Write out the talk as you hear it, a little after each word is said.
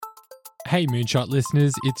Hey Moonshot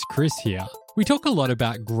listeners, it's Chris here. We talk a lot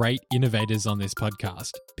about great innovators on this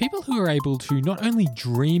podcast. People who are able to not only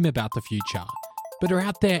dream about the future, but are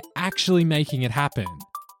out there actually making it happen.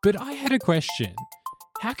 But I had a question.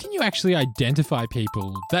 How can you actually identify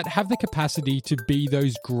people that have the capacity to be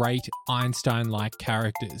those great Einstein-like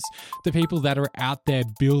characters? The people that are out there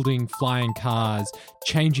building flying cars,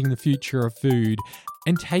 changing the future of food,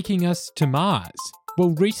 and taking us to Mars?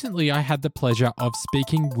 Well, recently I had the pleasure of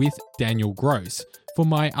speaking with Daniel Gross for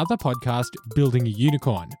my other podcast, Building a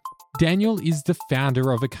Unicorn. Daniel is the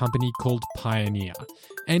founder of a company called Pioneer,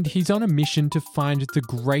 and he's on a mission to find the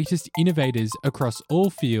greatest innovators across all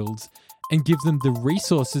fields and give them the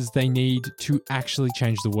resources they need to actually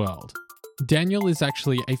change the world. Daniel is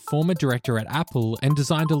actually a former director at Apple and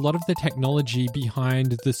designed a lot of the technology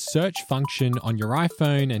behind the search function on your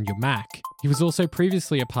iPhone and your Mac. He was also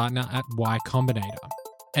previously a partner at Y Combinator.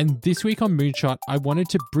 And this week on Moonshot, I wanted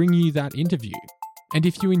to bring you that interview. And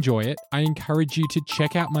if you enjoy it, I encourage you to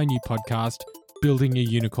check out my new podcast, Building a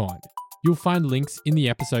Unicorn. You'll find links in the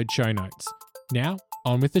episode show notes. Now,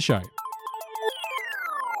 on with the show.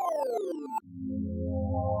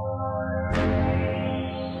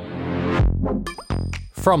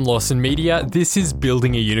 From Lawson Media, this is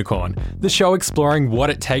Building a Unicorn, the show exploring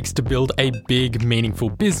what it takes to build a big,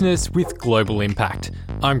 meaningful business with global impact.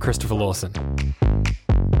 I'm Christopher Lawson.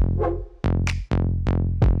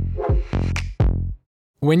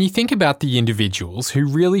 When you think about the individuals who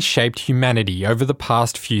really shaped humanity over the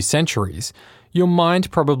past few centuries, your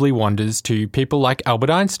mind probably wanders to people like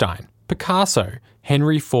Albert Einstein, Picasso,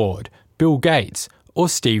 Henry Ford, Bill Gates, or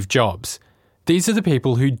Steve Jobs. These are the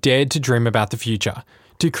people who dared to dream about the future,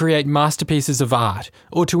 to create masterpieces of art,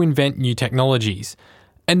 or to invent new technologies.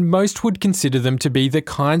 And most would consider them to be the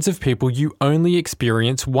kinds of people you only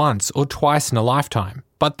experience once or twice in a lifetime.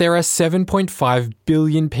 But there are 7.5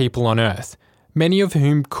 billion people on Earth, many of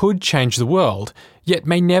whom could change the world, yet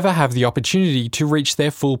may never have the opportunity to reach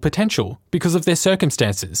their full potential because of their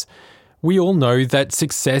circumstances. We all know that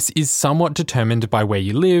success is somewhat determined by where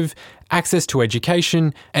you live, access to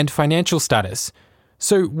education, and financial status.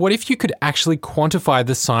 So what if you could actually quantify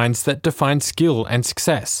the signs that define skill and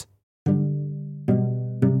success?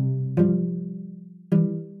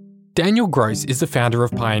 Daniel Gross is the founder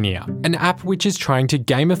of Pioneer, an app which is trying to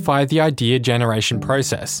gamify the idea generation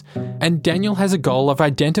process. And Daniel has a goal of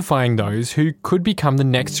identifying those who could become the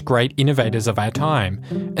next great innovators of our time,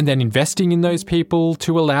 and then investing in those people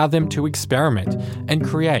to allow them to experiment and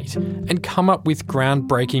create and come up with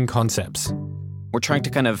groundbreaking concepts. We're trying to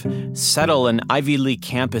kind of settle an Ivy League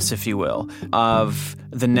campus, if you will, of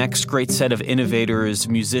the next great set of innovators,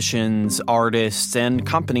 musicians, artists, and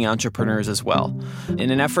company entrepreneurs as well,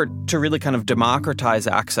 in an effort to really kind of democratize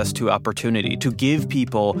access to opportunity, to give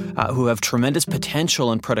people who have tremendous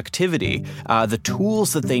potential and productivity the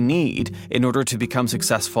tools that they need in order to become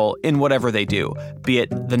successful in whatever they do, be it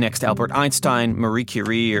the next Albert Einstein, Marie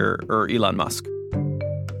Curie, or Elon Musk.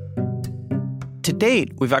 To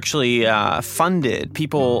date, we've actually funded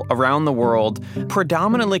people around the world,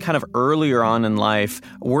 predominantly kind of earlier on in life,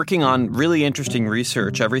 working on really interesting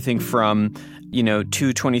research, everything from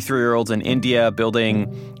two 23-year-olds in India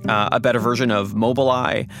building a better version of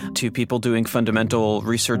Mobileye, to people doing fundamental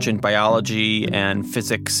research in biology and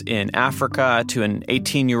physics in Africa, to an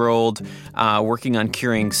 18-year-old working on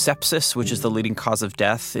curing sepsis, which is the leading cause of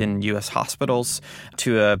death in U.S. hospitals,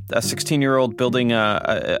 to a 16-year-old building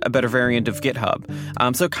a better variant of GitHub.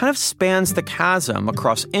 So it kind of spans the chasm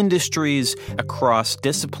across industries, across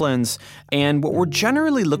disciplines, and what we're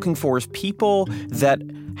generally looking for is people that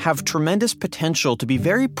have tremendous potential to be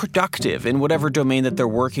very productive in whatever domain that they're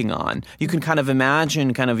working on. You can kind of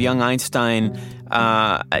imagine kind of young Einstein,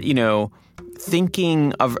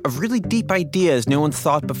 thinking of really deep ideas no one's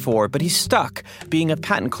thought before, but he's stuck being a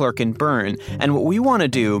patent clerk in Bern. And what we want to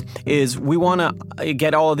do is we want to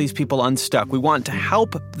get all of these people unstuck. We want to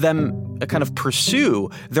help them kind of pursue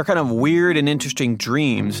their kind of weird and interesting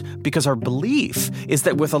dreams, because our belief is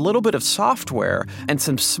that with a little bit of software and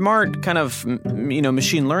some smart kind of,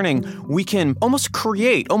 machine learning, we can almost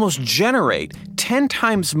generate 10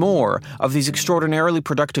 times more of these extraordinarily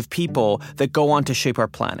productive people that go on to shape our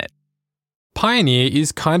planet. Pioneer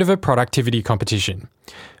is kind of a productivity competition.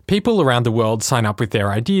 People around the world sign up with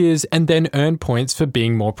their ideas and then earn points for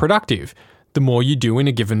being more productive. The more you do in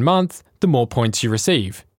a given month, the more points you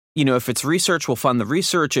receive. If it's research, we'll fund the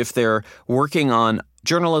research. If they're working on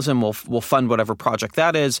journalism, we'll fund whatever project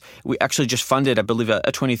that is. We actually just funded, I believe, a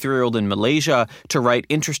 23-year-old in Malaysia to write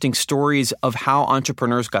interesting stories of how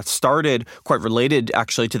entrepreneurs got started, quite related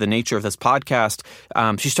actually to the nature of this podcast.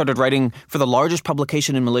 She started writing for the largest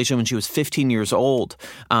publication in Malaysia when she was 15 years old.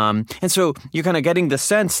 And so you're kind of getting the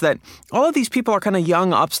sense that all of these people are kind of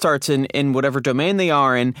young upstarts in whatever domain they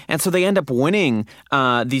are in. And so they end up winning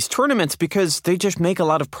these tournaments because they just make a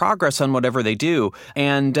lot of progress on whatever they do.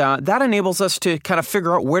 And that enables us to kind of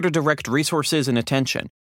figure out where to direct resources and attention.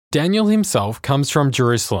 Daniel himself comes from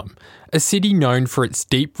Jerusalem, a city known for its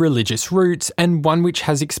deep religious roots and one which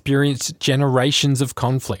has experienced generations of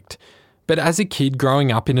conflict. But as a kid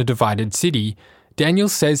growing up in a divided city, Daniel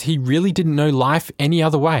says he really didn't know life any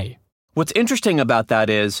other way. What's interesting about that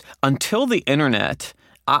is, until the internet,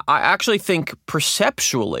 I actually think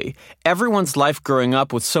perceptually, everyone's life growing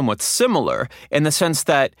up was somewhat similar in the sense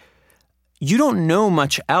that you don't know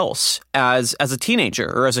much else as a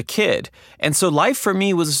teenager or as a kid. And so life for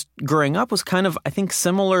me growing up was kind of, I think,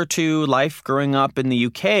 similar to life growing up in the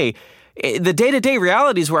UK. The day-to-day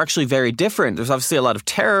realities were actually very different. There's obviously a lot of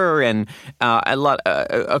terror and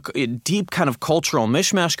a deep kind of cultural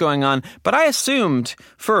mishmash going on. But I assumed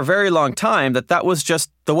for a very long time that was just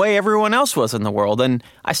the way everyone else was in the world. And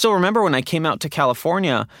I still remember when I came out to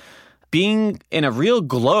California being in a real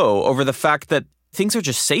glow over the fact that things are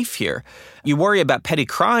just safe here. You worry about petty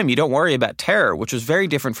crime. You don't worry about terror, which was very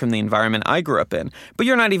different from the environment I grew up in. But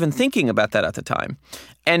you're not even thinking about that at the time.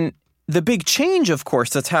 And the big change, of course,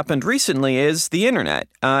 that's happened recently is the internet.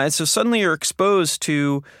 And so suddenly you're exposed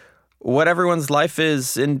to what everyone's life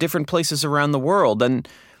is in different places around the world. And,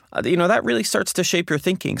 that really starts to shape your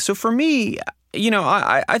thinking. So for me,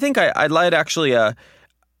 I think I led actually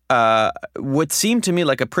what seemed to me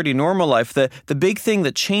like a pretty normal life. The big thing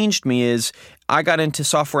that changed me is I got into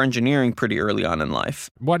software engineering pretty early on in life.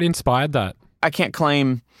 What inspired that? I can't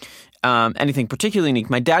claim anything particularly unique.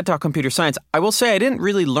 My dad taught computer science. I will say I didn't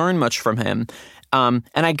really learn much from him. And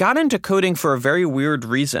I got into coding for a very weird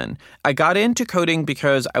reason. I got into coding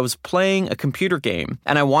because I was playing a computer game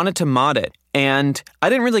and I wanted to mod it. And I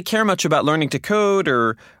didn't really care much about learning to code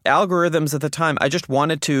or algorithms at the time. I just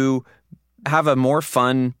wanted to have a more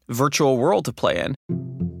fun virtual world to play in.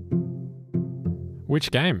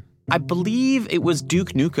 Which game? I believe it was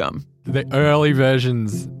Duke Nukem. The early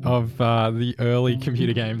versions of the early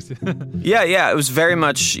computer games. Yeah. It was very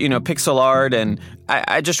much, pixel art. And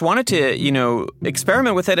I just wanted to,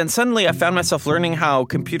 experiment with it. And suddenly I found myself learning how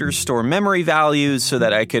computers store memory values so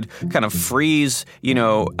that I could kind of freeze,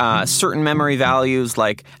 certain memory values,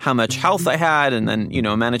 like how much health I had, and then,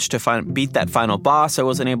 manage to beat that final boss I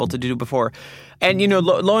wasn't able to do before. And,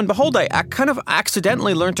 lo and behold, I kind of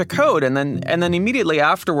accidentally learned to code. And then immediately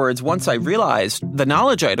afterwards, once I realized the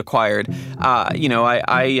knowledge I'd acquired,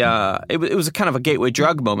 it was a kind of a gateway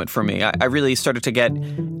drug moment for me. I really started to get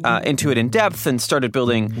into it in depth and started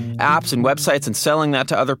building apps and websites and selling that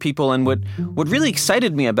to other people. And what really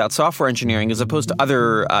excited me about software engineering, as opposed to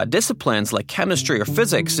other disciplines like chemistry or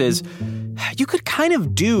physics, is you could kind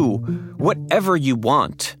of do whatever you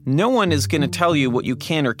want. No one is going to tell you what you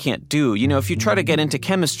can or can't do. If you try to get into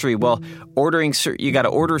chemistry, well, you got to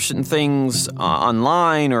order certain things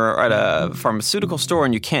online or at a pharmaceutical store,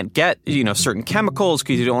 and you can't get, certain chemicals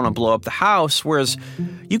because you don't want to blow up the house. Whereas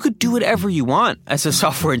you could do whatever you want as a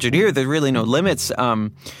software engineer. There's really no limits.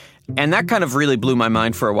 And that kind of really blew my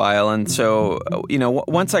mind for a while. And so,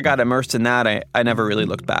 once I got immersed in that, I never really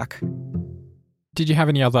looked back. Did you have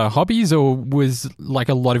any other hobbies, or was like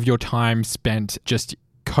a lot of your time spent just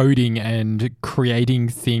coding and creating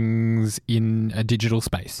things in a digital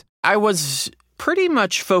space? I was pretty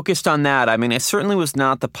much focused on that. I mean, I certainly was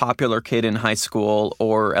not the popular kid in high school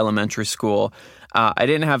or elementary school. I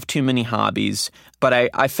didn't have too many hobbies, but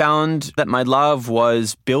I found that my love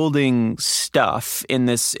was building stuff in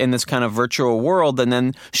this kind of virtual world and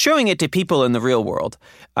then showing it to people in the real world.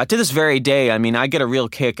 To this very day, I mean, I get a real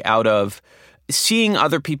kick out of seeing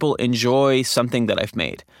other people enjoy something that I've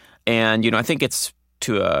made. And, I think it's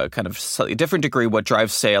to a kind of slightly different degree what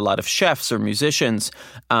drives, say, a lot of chefs or musicians.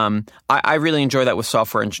 I really enjoy that with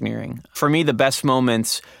software engineering. For me, the best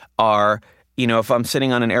moments are, if I'm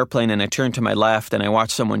sitting on an airplane and I turn to my left and I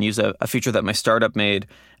watch someone use a feature that my startup made,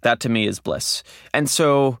 that to me is bliss. And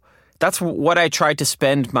so that's what I tried to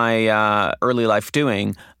spend my early life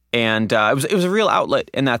doing. And it was a real outlet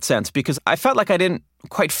in that sense, because I felt like I didn't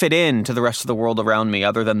quite fit in to the rest of the world around me,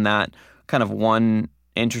 other than that kind of one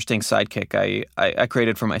interesting sidekick I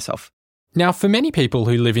created for myself. Now, for many people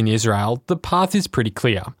who live in Israel, the path is pretty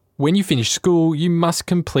clear. When you finish school, you must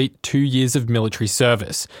complete 2 years of military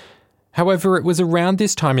service. However, it was around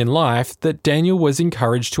this time in life that Daniel was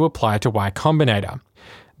encouraged to apply to Y Combinator.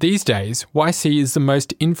 These days, YC is the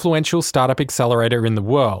most influential startup accelerator in the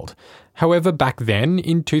world. However, back then,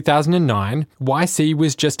 in 2009, YC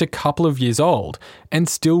was just a couple of years old and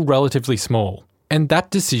still relatively small. And that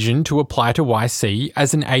decision to apply to YC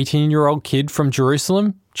as an 18-year-old kid from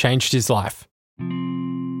Jerusalem changed his life.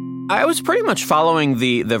 I was pretty much following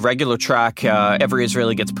the regular track every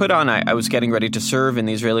Israeli gets put on. I was getting ready to serve in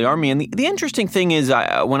the Israeli army. And the interesting thing is,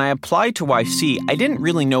 when I applied to YC, I didn't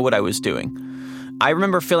really know what I was doing. I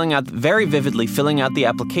remember very vividly filling out the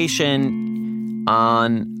application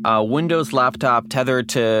on a Windows laptop tethered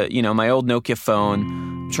to, my old Nokia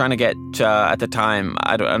phone, trying to get, at the time,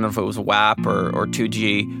 I don't know if it was WAP or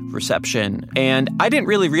 2G reception. And I didn't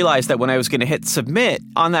really realize that when I was going to hit submit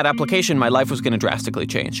on that application, my life was going to drastically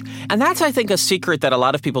change. And that's, I think, a secret that a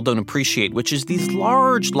lot of people don't appreciate, which is these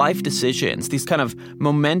large life decisions, these kind of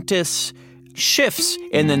momentous shifts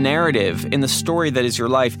in the narrative, in the story that is your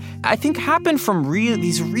life, I think happen from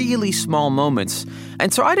these really small moments.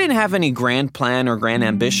 And so I didn't have any grand plan or grand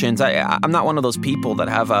ambitions. I'm not one of those people that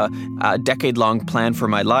have a decade-long plan for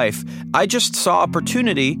my life. I just saw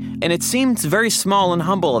opportunity, and it seemed very small and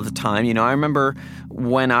humble at the time. I remember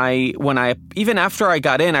when I even after I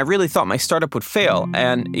got in, I really thought my startup would fail.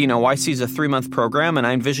 And, YC is a 3-month program, and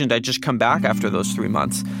I envisioned I'd just come back after those 3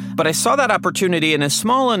 months. But I saw that opportunity, and as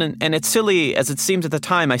small and it's silly as it seemed at the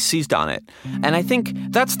time, I seized on it. And I think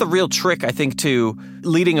that's the real trick, to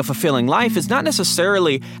leading a fulfilling life is not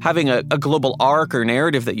necessarily having a global arc or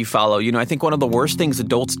narrative that you follow. I think one of the worst things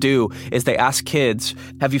adults do is they ask kids,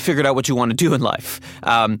 have you figured out what you want to do in life?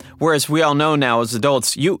 Whereas we all know now as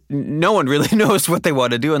adults, no one really knows what they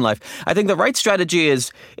want to do in life. I think the right strategy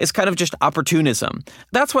is kind of just opportunism.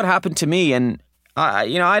 That's what happened to me. And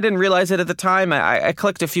I didn't realize it at the time. I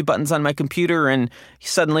clicked a few buttons on my computer, and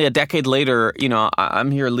suddenly a decade later, I'm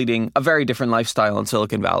here leading a very different lifestyle in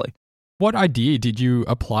Silicon Valley. What idea did you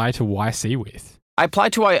apply to YC with? I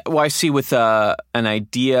applied to YC with an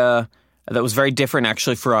idea that was very different,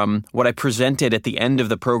 actually, from what I presented at the end of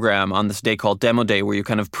the program on this day called Demo Day, where you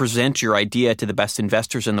kind of present your idea to the best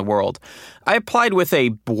investors in the world. I applied with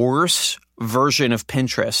a worse version of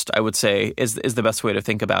Pinterest, I would say, is the best way to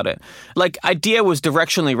think about it. Idea was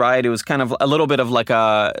directionally right. It was kind of a little bit of like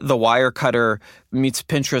the Wirecutter meets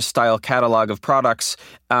Pinterest style catalog of products,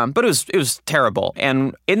 but it was terrible.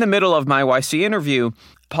 And in the middle of my YC interview,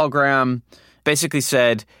 Paul Graham basically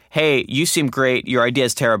said, hey, you seem great. Your idea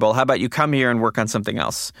is terrible. How about you come here and work on something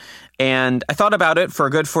else? And I thought about it for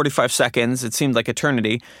a good 45 seconds. It seemed like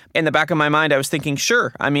eternity. In the back of my mind, I was thinking,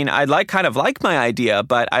 sure. I mean, I kind of like my idea,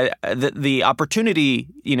 but the opportunity,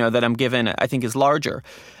 that I'm given, I think is larger.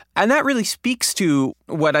 And that really speaks to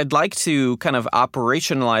what I'd like to kind of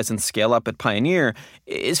operationalize and scale up at Pioneer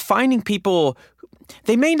is finding people.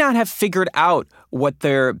 They may not have figured out what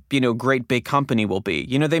their, great big company will be.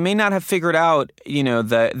 They may not have figured out,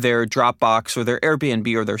 their Dropbox or their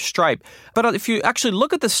Airbnb or their Stripe. But if you actually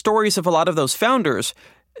look at the stories of a lot of those founders,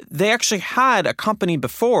 they actually had a company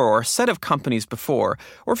before or a set of companies before.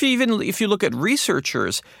 Or if you look at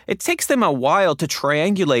researchers, it takes them a while to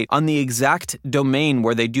triangulate on the exact domain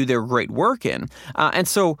where they do their great work in. And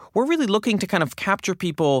so we're really looking to kind of capture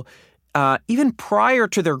people even prior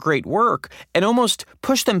to their great work and almost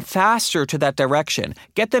push them faster to that direction.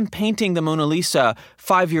 Get them painting the Mona Lisa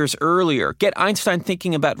 5 years earlier. Get Einstein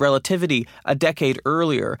thinking about relativity a decade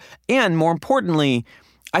earlier. And more importantly,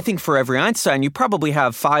 I think for every Einstein, you probably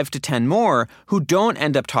have 5 to 10 more who don't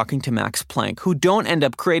end up talking to Max Planck, who don't end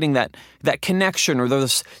up creating that connection or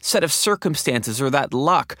those set of circumstances or that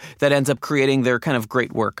luck that ends up creating their kind of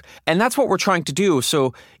great work. And that's what we're trying to do.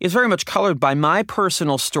 So it's very much colored by my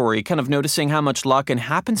personal story, kind of noticing how much luck and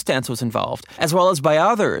happenstance was involved, as well as by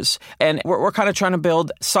others. And we're kind of trying to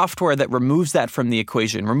build software that removes that from the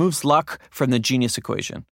equation, removes luck from the genius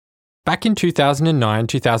equation. Back in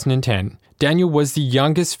 2009-2010, Daniel was the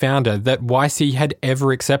youngest founder that YC had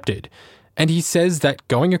ever accepted. And he says that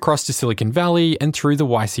going across to Silicon Valley and through the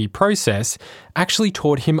YC process actually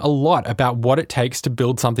taught him a lot about what it takes to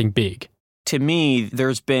build something big. To me,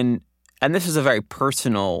 there's been, and this is a very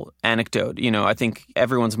personal anecdote, I think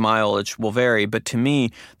everyone's mileage will vary, but to me,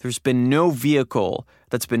 there's been no vehicle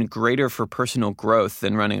that's been greater for personal growth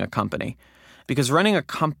than running a company. Because running a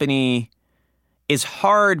company is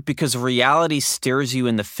hard because reality stares you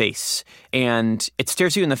in the face. And it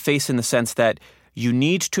stares you in the face in the sense that you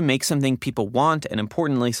need to make something people want and,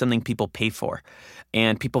 importantly, something people pay for.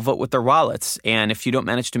 And people vote with their wallets. And if you don't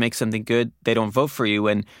manage to make something good, they don't vote for you.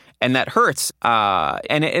 And that hurts.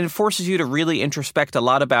 And it forces you to really introspect a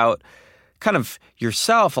lot about kind of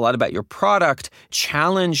yourself, a lot about your product,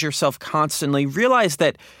 challenge yourself constantly, realize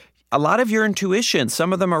that a lot of your intuition.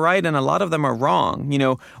 Some of them are right and a lot of them are wrong.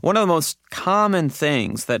 One of the most common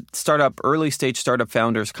things that early stage startup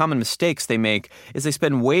founders, common mistakes they make is they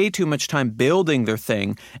spend way too much time building their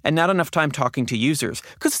thing and not enough time talking to users,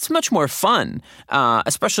 because it's much more fun,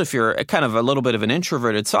 especially if you're kind of a little bit of an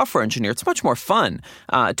introverted software engineer. It's much more fun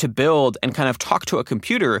to build and kind of talk to a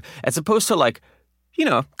computer as opposed to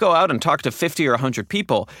go out and talk to 50 or 100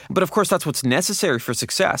 people. But of course, that's what's necessary for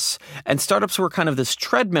success. And startups were kind of this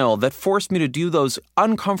treadmill that forced me to do those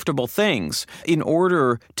uncomfortable things in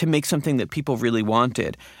order to make something that people really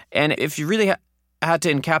wanted. And if you really had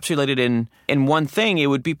to encapsulate it in one thing, it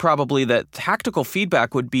would be probably that tactical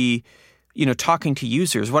feedback would be, talking to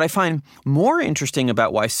users. What I find more interesting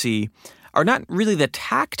about YC are not really the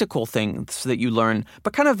tactical things that you learn,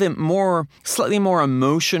 but kind of the slightly more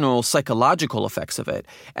emotional, psychological effects of it.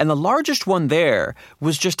 And the largest one there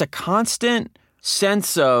was just a constant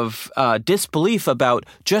sense of disbelief about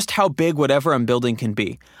just how big whatever I'm building can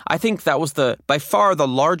be. I think that was by far the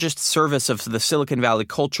largest service of the Silicon Valley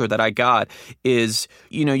culture that I got is,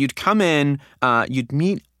 you'd come in, you'd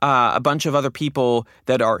meet a bunch of other people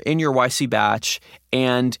that are in your YC batch,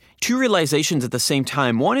 and two realizations at the same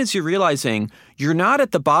time. One is you're realizing you're not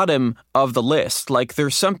at the bottom of the list. Like,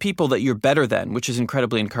 there's some people that you're better than, which is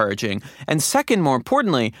incredibly encouraging. And second, more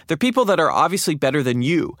importantly, there are people that are obviously better than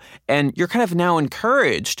you. And you're kind of now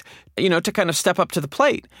encouraged, to kind of step up to the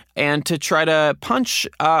plate and to try to punch,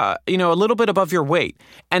 a little bit above your weight.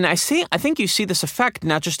 And I think you see this effect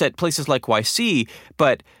not just at places like YC,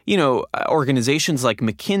 but, organizations like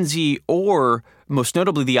McKinsey or most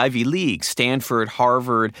notably the Ivy League, Stanford,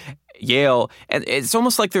 Harvard, Yale. And it's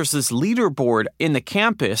almost like there's this leaderboard in the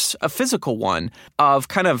campus, a physical one, of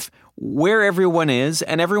kind of where everyone is,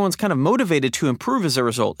 and everyone's kind of motivated to improve as a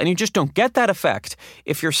result. And you just don't get that effect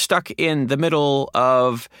if you're stuck in the middle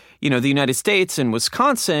of, the United States and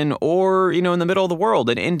Wisconsin, or, in the middle of the world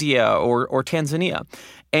in India or Tanzania.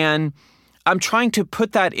 And I'm trying to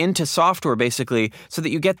put that into software, basically, so that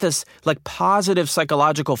you get this positive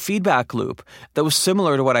psychological feedback loop that was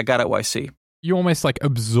similar to what I got at YC. You almost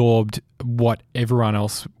absorbed what everyone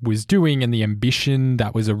else was doing and the ambition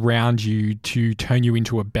that was around you to turn you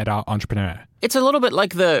into a better entrepreneur. It's a little bit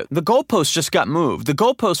like the goalpost just got moved. The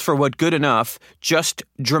goalpost for what good enough just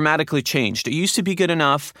dramatically changed. It used to be good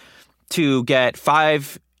enough to get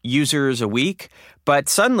 5 users a week, but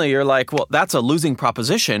suddenly you're like, well, that's a losing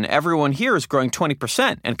proposition. Everyone here is growing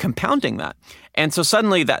 20% and compounding that. And so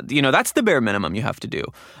suddenly that's the bare minimum you have to do.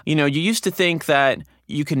 You used to think that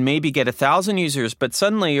you can maybe get 1,000 users, but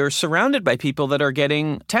suddenly you're surrounded by people that are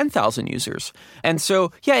getting 10,000 users. And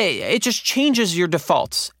so, it just changes your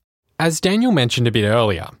defaults. As Daniel mentioned a bit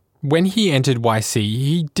earlier, when he entered YC,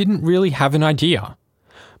 he didn't really have an idea.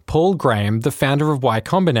 Paul Graham, the founder of Y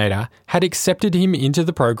Combinator, had accepted him into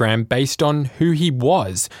the program based on who he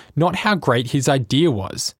was, not how great his idea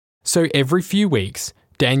was. So every few weeks,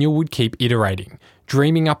 Daniel would keep iterating,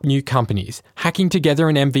 dreaming up new companies, hacking together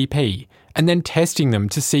an MVP, and then testing them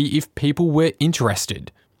to see if people were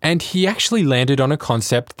interested. And he actually landed on a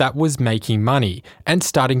concept that was making money and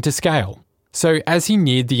starting to scale. So as he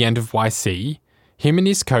neared the end of YC, him and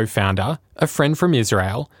his co-founder, a friend from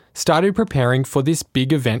Israel, started preparing for this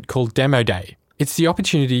big event called Demo Day. It's the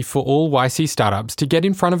opportunity for all YC startups to get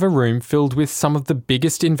in front of a room filled with some of the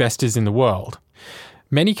biggest investors in the world.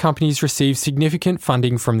 Many companies receive significant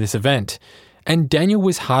funding from this event, and Daniel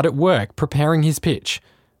was hard at work preparing his pitch.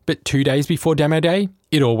 But 2 days before Demo Day,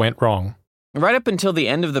 it all went wrong. Right up until the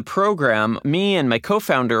end of the program, me and my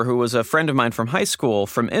co-founder, who was a friend of mine from high school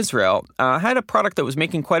from Israel, had a product that was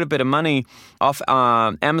making quite a bit of money off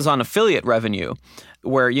Amazon affiliate revenue,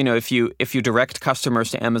 where, if you direct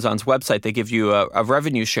customers to Amazon's website, they give you a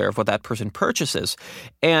revenue share of what that person purchases.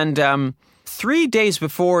 And 3 days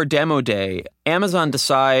before Demo Day, Amazon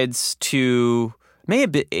decides to, may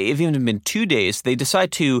have even been 2 days, they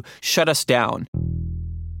decide to shut us down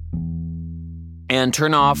and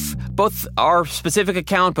turn off both our specific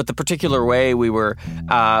account, but the particular way we were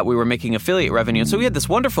making affiliate revenue. And so we had this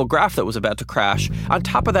wonderful graph that was about to crash. On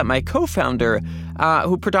top of that, my co-founder,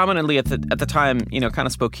 who predominantly at the time, kind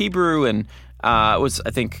of spoke Hebrew and there was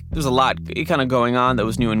a lot kind of going on that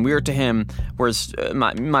was new and weird to him, whereas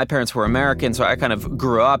my parents were American, so I kind of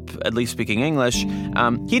grew up at least speaking English.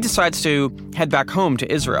 He decides to head back home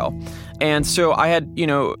to Israel. And so I had,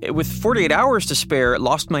 with 48 hours to spare,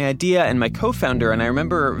 lost my idea and my co-founder. And I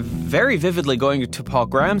remember very vividly going to Paul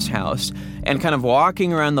Graham's house and kind of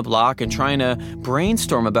walking around the block and trying to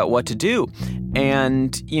brainstorm about what to do.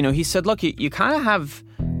 And, he said, look, you kind of have,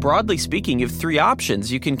 broadly speaking, you have 3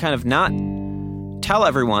 options. You can kind of not tell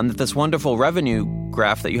everyone that this wonderful revenue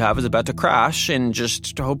graph that you have is about to crash and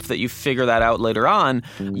just hope that you figure that out later on,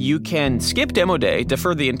 you can skip demo day,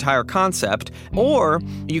 defer the entire concept, or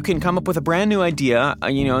you can come up with a brand new idea,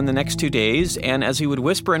 in the next 2 days, and as he would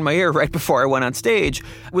whisper in my ear right before I went on stage,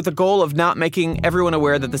 with the goal of not making everyone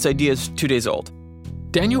aware that this idea is 2 days old.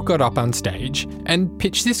 Daniel got up on stage and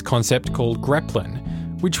pitched this concept called Greplin,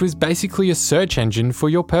 which was basically a search engine for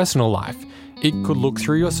your personal life. It could look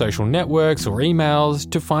through your social networks or emails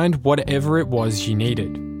to find whatever it was you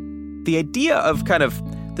needed. The idea of kind of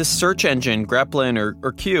this search engine, Greplin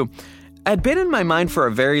or Q, had been in my mind for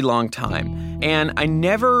a very long time, and I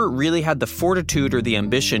never really had the fortitude or the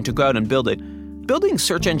ambition to go out and build it. Building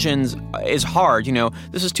search engines is hard.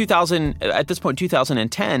 This is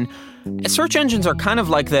 2010. Search engines are kind of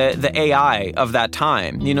like the AI of that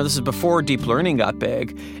time. This is before deep learning got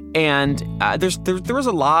big. And there was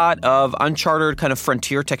a lot of uncharted kind of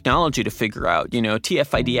frontier technology to figure out,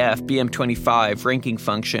 TF-IDF, BM25, ranking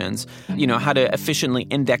functions, how to efficiently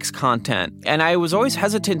index content. And I was always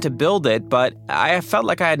hesitant to build it, but I felt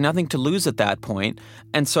like I had nothing to lose at that point.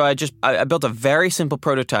 And so I built a very simple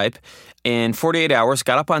prototype in 48 hours,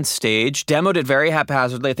 got up on stage, demoed it very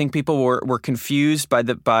haphazardly. I think people were confused by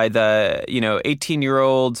the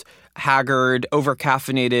 18-year-old haggard,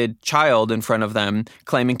 over-caffeinated child in front of them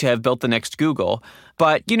claiming to have built the next Google.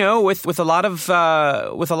 But, with a lot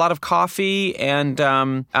of coffee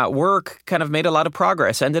and work, kind of made a lot of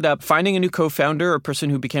progress. Ended up finding a new co-founder, a person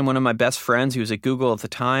who became one of my best friends. He was at Google at the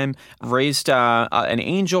time. Raised an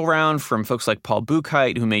angel round from folks like Paul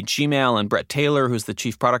Buchheit, who made Gmail, and Brett Taylor, who's the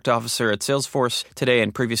chief product officer at Salesforce today,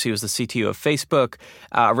 and previously was the CTO of Facebook.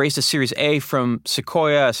 Raised a Series A from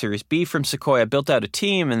Sequoia, a Series B from Sequoia. Built out a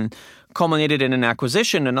team and culminated in an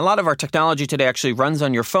acquisition. And a lot of our technology today actually runs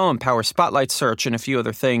on your phone, powers Spotlight Search and a few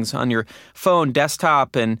other things on your phone,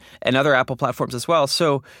 desktop, and other Apple platforms as well.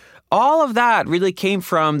 So all of that really came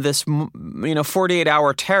from this,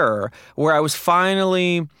 48-hour terror where I was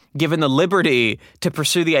finally given the liberty to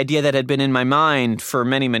pursue the idea that had been in my mind for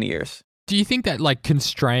many, many years. Do you think that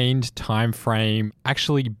constrained time frame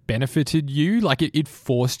actually benefited you? It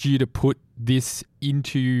forced you to put this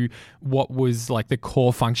into what was the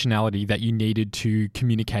core functionality that you needed to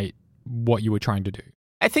communicate what you were trying to do?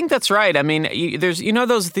 I think that's right. I mean, there's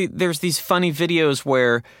these funny videos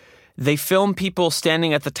where they film people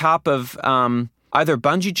standing at the top of either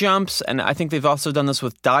bungee jumps, and I think they've also done this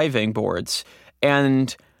with diving boards.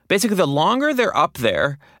 And basically, the longer they're up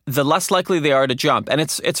there, the less likely they are to jump. And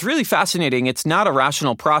it's really fascinating. It's not a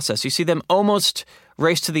rational process. You see them almost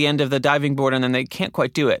race to the end of the diving board, and then they can't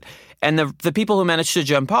quite do it. And the people who manage to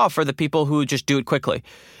jump off are the people who just do it quickly.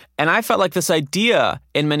 And I felt like this idea,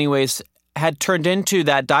 in many ways, had turned into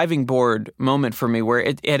that diving board moment for me, where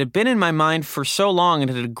it had been in my mind for so long and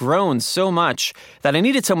it had grown so much that I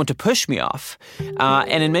needed someone to push me off.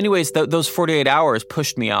 And in many ways, those 48 hours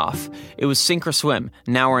pushed me off. It was sink or swim,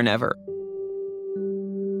 now or never.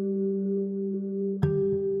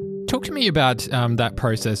 Talk to me about that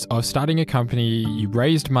process of starting a company. You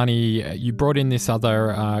raised money, you brought in this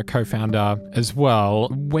other co-founder as well.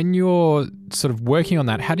 When you're sort of working on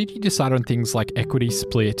that, how did you decide on things like equity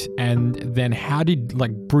split? And then how did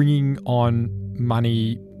bringing on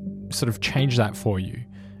money sort of change that for you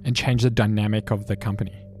and change the dynamic of the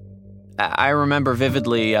company? I remember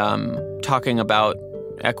vividly talking about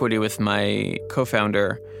equity with my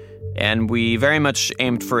co-founder, and we very much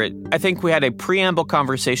aimed for it. I think we had a preamble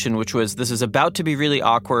conversation, which was, this is about to be really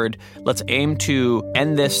awkward. Let's aim to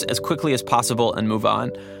end this as quickly as possible and move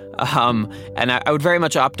on. And I would very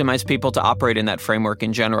much optimize people to operate in that framework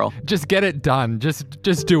in general. Just get it done. Just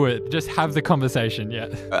do it. Just have the conversation, yeah.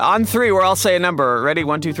 On three, where I'll say a number. Ready?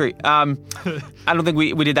 1, 2, 3. I don't think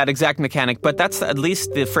we did that exact mechanic, but that's at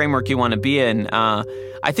least the framework you want to be in.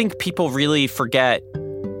 I think people really forget,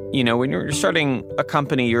 when you're starting a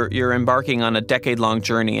company, you're embarking on a decade-long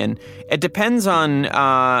journey, and it depends on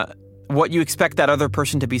what you expect that other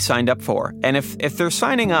person to be signed up for. And if they're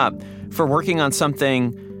signing up for working on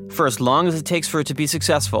something for as long as it takes for it to be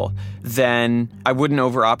successful, then I wouldn't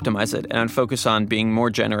over-optimize it, and I'd focus on being more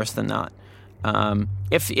generous than not.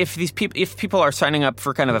 If people are signing up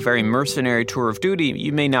for kind of a very mercenary tour of duty,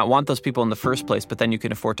 you may not want those people in the first place, but then you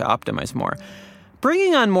can afford to optimize more.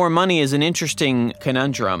 Bringing on more money is an interesting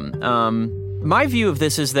conundrum. My view of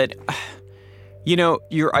this is that,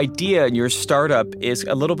 your idea and your startup is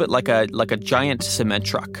a little bit like a giant cement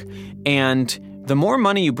truck. And the more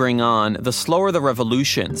money you bring on, the slower the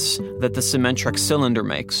revolutions that the cement truck cylinder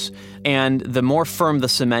makes. And the more firm the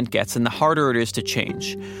cement gets and the harder it is to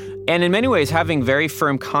change. And in many ways, having very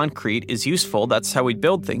firm concrete is useful. That's how we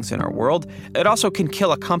build things in our world. It also can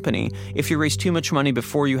kill a company if you raise too much money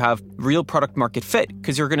before you have real product market fit,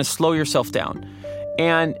 because you're going to slow yourself down.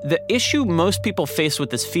 And the issue most people face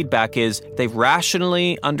with this feedback is they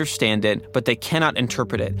rationally understand it, but they cannot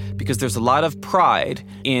interpret it because there's a lot of pride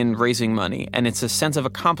in raising money, and it's a sense of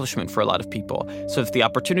accomplishment for a lot of people. So if the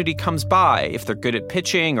opportunity comes by, if they're good at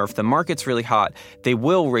pitching or if the market's really hot, they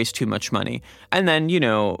will raise too much money and then,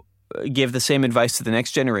 give the same advice to the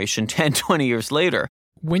next generation 10, 20 years later.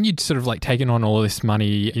 When you'd sort of like taken on all of this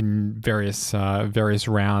money in various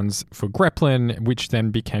rounds for Greplin, which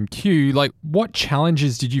then became Q, like what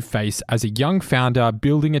challenges did you face as a young founder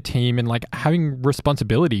building a team and like having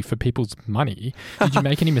responsibility for people's money? Did you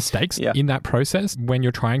make any mistakes in that process when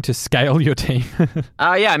you're trying to scale your team?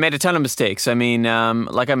 I made a ton of mistakes. I mean,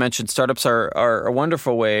 like I mentioned, startups are a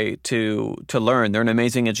wonderful way to learn. They're an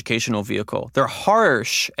amazing educational vehicle. They're a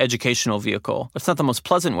harsh educational vehicle. It's not the most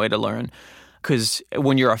pleasant way to learn. Because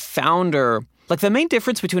when you're a founder, like the main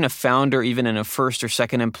difference between a founder, even and a first or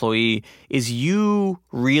second employee, is you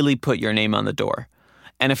really put your name on the door.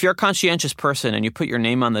 And if you're a conscientious person and you put your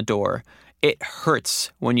name on the door, it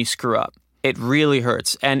hurts when you screw up. It really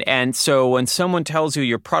hurts. And so when someone tells you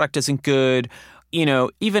your product isn't good,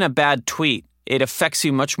 even a bad tweet, it affects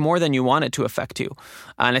you much more than you want it to affect you.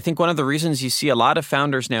 And I think one of the reasons you see a lot of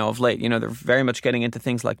founders now of late, they're very much getting into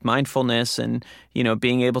things like mindfulness and,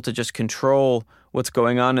 being able to just control what's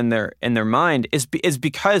going on in their mind is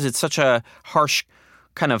because it's such a harsh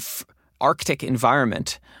kind of Arctic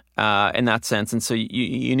environment in that sense. And so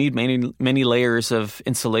you need many, many layers of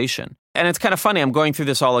insulation. And it's kind of funny. I'm going through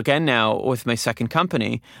this all again now with my second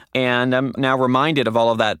company, and I'm now reminded of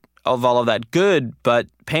all of that good, but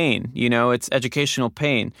pain. It's educational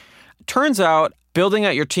pain. Turns out building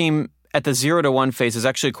out your team at the 0 to 1 phase is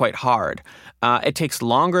actually quite hard. It takes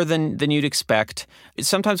longer than you'd expect. It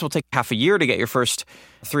sometimes will take half a year to get your first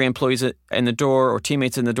 3 employees in the door or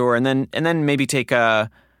teammates in the door, and then maybe take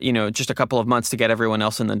just a couple of months to get everyone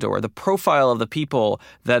else in the door. The profile of the people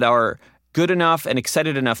that are good enough and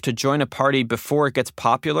excited enough to join a party before it gets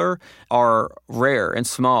popular are rare and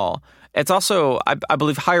small. It's also, I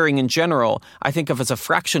believe, hiring in general, I think of as a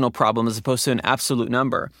fractional problem as opposed to an absolute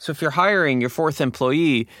number. So if you're hiring your 4th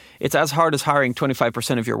employee, it's as hard as hiring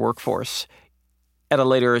 25% of your workforce at a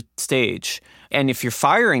later stage. And if you're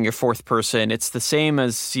firing your 4th person, it's the same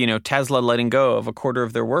as, Tesla letting go of a quarter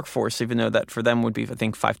of their workforce, even though that for them would be, I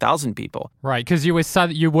think, 5,000 people. Right, because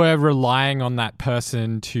you were relying on that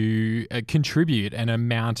person to contribute an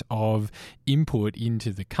amount of input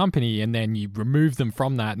into the company, and then you remove them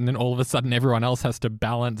from that, and then all of a sudden everyone else has to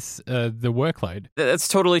balance the workload. That's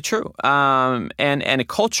totally true. And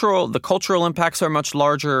the cultural impacts are much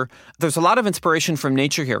larger. There's a lot of inspiration from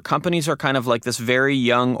nature here. Companies are kind of like this very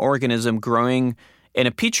young organism growing in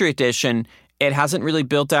a petri dish, and it hasn't really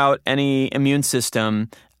built out any immune system.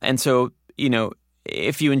 And so,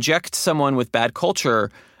 if you inject someone with bad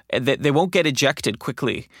culture, they won't get ejected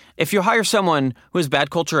quickly. If you hire someone who has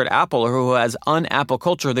bad culture at Apple or who has un-Apple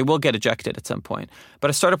culture, they will get ejected at some point.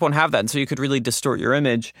 But a startup won't have that, and so you could really distort your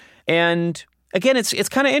image. And again, it's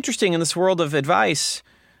kind of interesting in this world of advice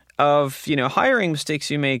of, hiring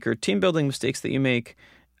mistakes you make or team building mistakes that you make.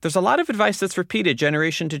 There's a lot of advice that's repeated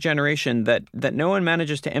generation to generation that no one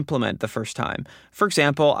manages to implement the first time. For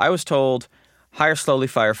example, I was told, hire slowly,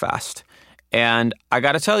 fire fast. And I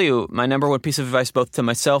got to tell you, my number one piece of advice, both to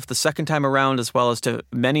myself the second time around, as well as to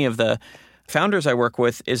many of the founders I work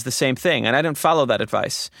with, is the same thing. And I didn't follow that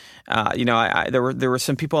advice. There were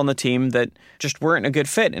some people on the team that just weren't a good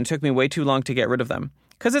fit, and it took me way too long to get rid of them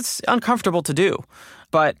because it's uncomfortable to do.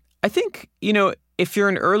 But I think, if you're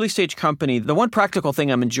an early stage company, the one practical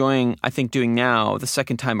thing I'm enjoying, I think, doing now the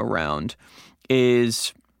second time around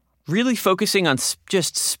is really focusing on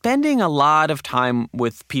just spending a lot of time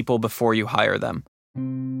with people before you hire them.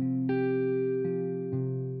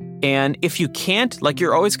 And if you can't,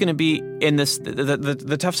 you're always going to be in this,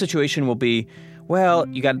 the tough situation will be, well,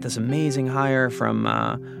 you got this amazing hire from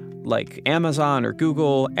Amazon or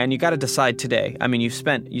Google, and you got to decide today. I mean, you've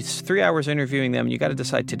spent 3 hours interviewing them, and you got to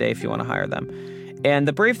decide today if you want to hire them. And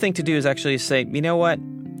the brave thing to do is actually say, you know what?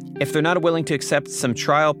 If they're not willing to accept some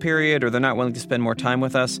trial period or they're not willing to spend more time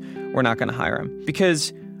with us, we're not going to hire them.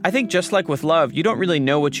 Because I think just like with love, you don't really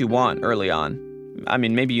know what you want early on. I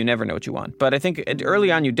mean, maybe you never know what you want. But I think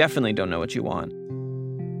early on, you definitely don't know what you want.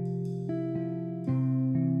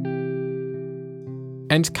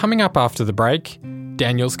 And coming up after the break,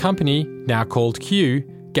 Daniel's company, now called Q,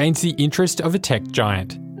 gains the interest of a tech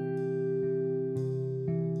giant.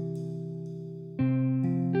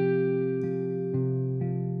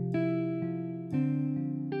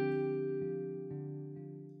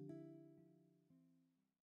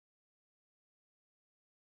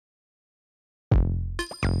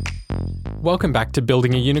 Welcome back to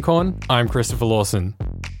Building a Unicorn. I'm Christopher Lawson.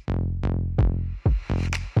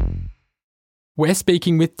 We're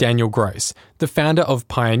speaking with Daniel Gross, the founder of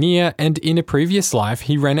Pioneer, and in a previous life,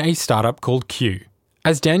 he ran a startup called Q.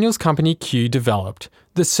 As Daniel's company Q developed,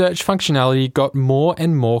 the search functionality got more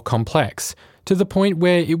and more complex, to the point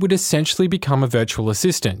where it would essentially become a virtual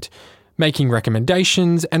assistant, making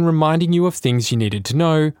recommendations and reminding you of things you needed to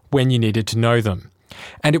know when you needed to know them.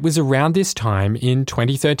 And it was around this time in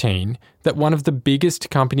 2013 that one of the biggest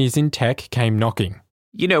companies in tech came knocking.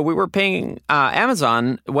 We were paying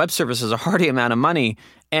Amazon Web Services a hearty amount of money,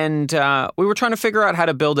 and we were trying to figure out how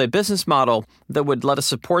to build a business model that would let us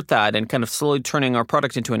support that and kind of slowly turning our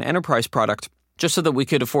product into an enterprise product, just so that we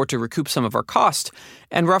could afford to recoup some of our cost.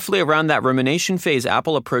 And roughly around that rumination phase,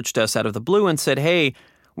 Apple approached us out of the blue and said, hey,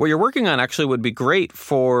 what you're working on actually would be great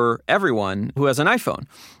for everyone who has an iPhone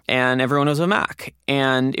and everyone who has a Mac.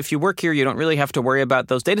 And if you work here, you don't really have to worry about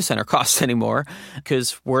those data center costs anymore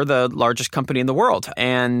because we're the largest company in the world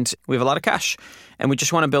and we have a lot of cash and we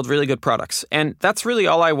just want to build really good products. And that's really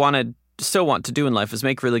all I still want to do in life is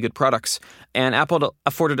make really good products. And Apple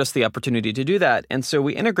afforded us the opportunity to do that. And so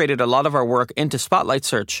we integrated a lot of our work into Spotlight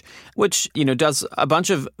Search, which, does a bunch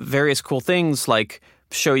of various cool things like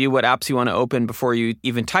show you what apps you want to open before you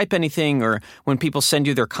even type anything, or when people send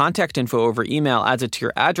you their contact info over email, adds it to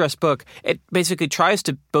your address book. It basically tries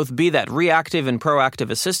to both be that reactive and proactive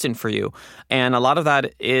assistant for you. And a lot of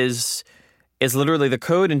that is literally the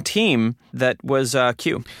code and team that was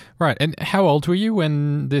Q. Right. And how old were you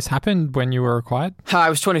when this happened, when you were acquired? I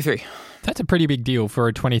was 23. That's a pretty big deal for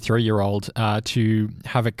a 23-year-old to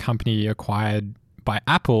have a company acquired by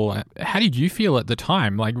Apple. How did you feel at the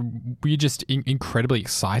time? Like, were you just incredibly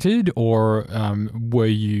excited, or were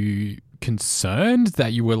you concerned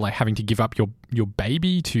that you were like having to give up your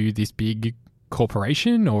baby to this big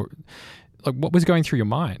corporation, or like what was going through your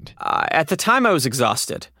mind? At the time, I was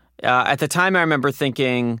exhausted. At the time, I remember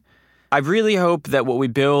thinking, I really hope that what we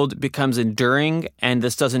build becomes enduring and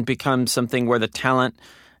this doesn't become something where the talent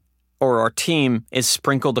or our team is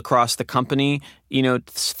sprinkled across the company,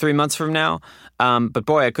 3 months from now. But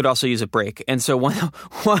boy, I could also use a break. And so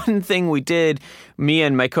one thing we did, me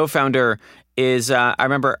and my co-founder, is I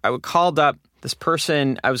remember I called up this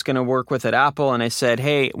person I was going to work with at Apple, and I said,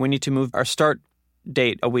 hey, we need to move our start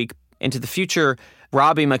date a week into the future.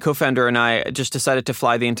 Robbie, my co-founder, and I just decided to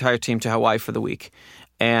fly the entire team to Hawaii for the week.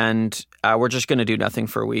 And we're just going to do nothing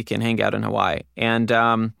for a week and hang out in Hawaii. And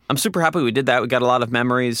I'm super happy we did that. We got a lot of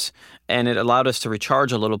memories, and it allowed us to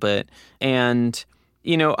recharge a little bit. And,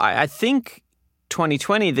 I think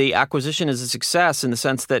 2020, the acquisition is a success in the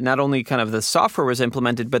sense that not only kind of the software was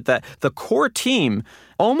implemented, but that the core team,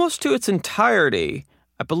 almost to its entirety,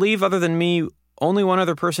 I believe other than me, only one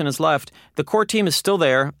other person is left. The core team is still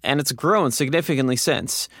there, and it's grown significantly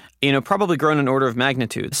since, probably grown an order of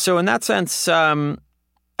magnitude. So in that sense, I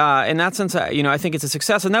think it's a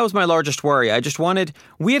success. And that was my largest worry.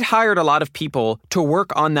 We had hired a lot of people to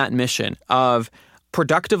work on that mission of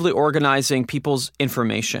productively organizing people's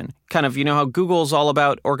information. Kind of, how Google's all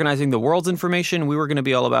about organizing the world's information. We were going to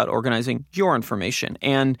be all about organizing your information.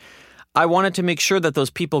 And I wanted to make sure that those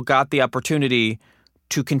people got the opportunity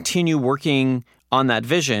to continue working on that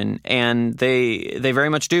vision. And they very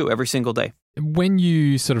much do every single day. When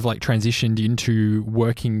you sort of like transitioned into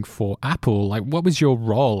working for Apple, like what was your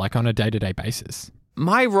role like on a day-to-day basis?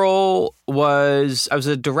 My role was, I was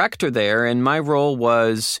a director there, and my role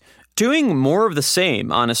was doing more of the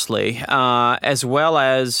same, honestly, as well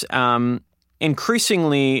as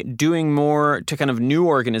increasingly doing more to kind of new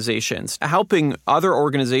organizations, helping other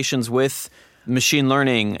organizations with machine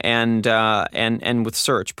learning and with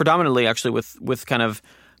search, predominantly actually with kind of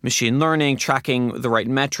machine learning, tracking the right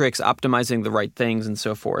metrics, optimizing the right things, and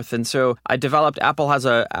so forth. And so I developed, Apple has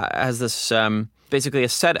this basically a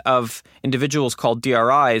set of individuals called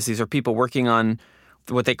DRIs. These are people working on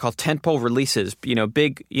what they call tentpole releases,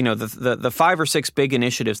 big, the 5 or 6 big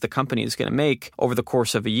initiatives the company is going to make over the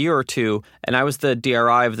course of a year or two. And I was the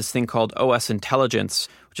DRI of this thing called OS Intelligence,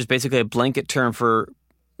 which is basically a blanket term for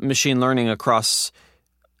machine learning across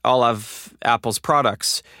all of Apple's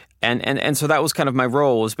products. And so that was kind of my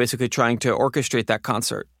role, was basically trying to orchestrate that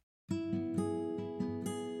concert.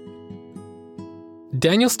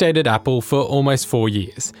 Daniel stayed at Apple for almost 4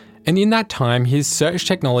 years, and in that time his search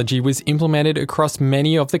technology was implemented across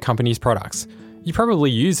many of the company's products. You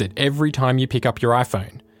probably use it every time you pick up your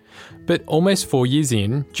iPhone. But almost 4 years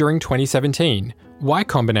in, during 2017, Y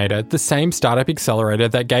Combinator, the same startup accelerator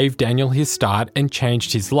that gave Daniel his start and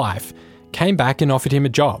changed his life, came back and offered him a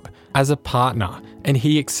job as a partner, and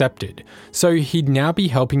he accepted. So he'd now be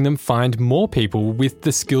helping them find more people with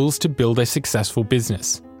the skills to build a successful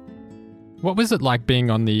business. What was it like being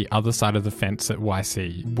on the other side of the fence at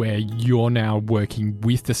YC, where you're now working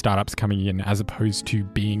with the startups coming in as opposed to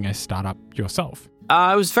being a startup yourself?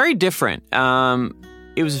 It was very different.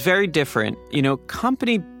 It was very different.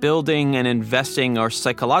 Company building and investing are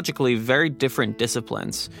psychologically very different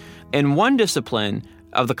disciplines. In one discipline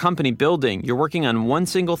of the company building, you're working on one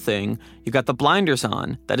single thing. You got the blinders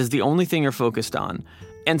on. That is the only thing you're focused on.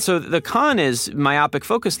 And so the con is myopic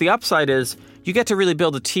focus. The upside is you get to really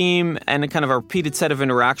build a team and a kind of a repeated set of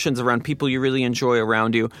interactions around people you really enjoy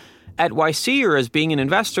around you. At YC, or as being an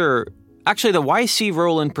investor, actually the YC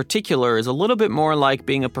role in particular is a little bit more like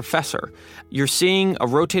being a professor. You're seeing a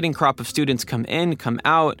rotating crop of students come in, come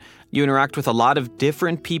out. You interact with a lot of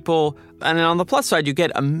different people. And then on the plus side, you get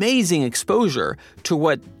amazing exposure to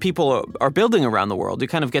what people are building around the world. You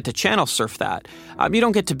kind of get to channel surf that. You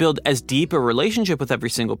don't get to build as deep a relationship with every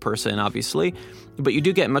single person, obviously, but you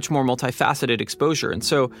do get much more multifaceted exposure. And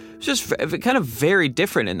so it's just kind of very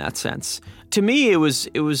different in that sense. To me, it was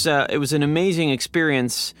an amazing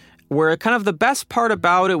experience where kind of the best part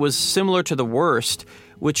about it was similar to the worst,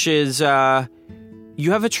 which is you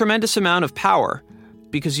have a tremendous amount of power.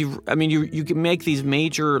 Because you can make these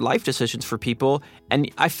major life decisions for people.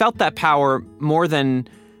 And I felt that power more than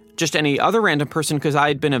just any other random person because I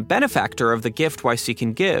had been a benefactor of the gift YC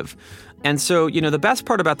can give. And so, the best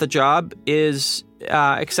part about the job is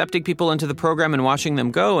accepting people into the program and watching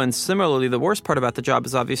them go. And similarly, the worst part about the job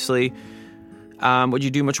is obviously what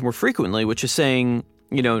you do much more frequently, which is saying,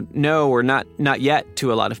 no or not yet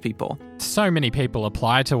to a lot of people. So many people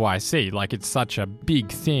apply to YC, like it's such a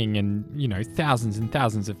big thing and, thousands and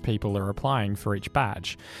thousands of people are applying for each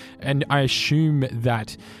batch. And I assume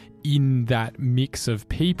that in that mix of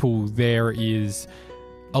people, there is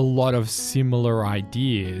a lot of similar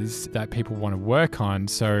ideas that people want to work on.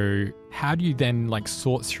 So how do you then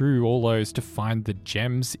sort through all those to find the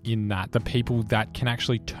gems in that, the people that can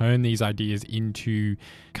actually turn these ideas into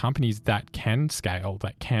companies that can scale,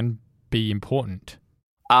 that can be important?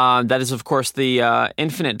 That is, of course, the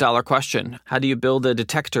infinite dollar question. How do you build a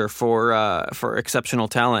detector for exceptional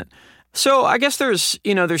talent? So I guess there's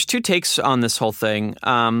two takes on this whole thing.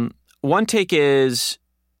 One take is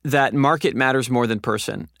that market matters more than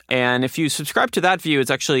person. And if you subscribe to that view, it's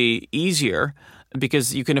actually easier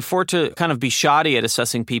because you can afford to kind of be shoddy at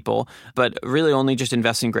assessing people, but really only just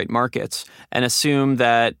invest in great markets and assume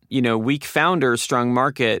that, weak founders, strong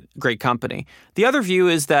market, great company. The other view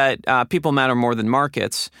is that people matter more than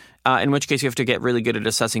markets, in which case you have to get really good at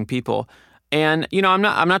assessing people. And, I'm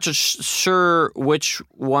not just sure which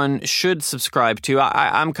one should subscribe to.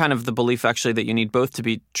 I'm kind of the belief, actually, that you need both to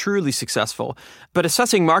be truly successful. But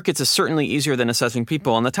assessing markets is certainly easier than assessing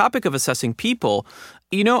people. On the topic of assessing people,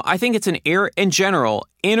 I think it's in general,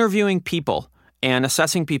 interviewing people and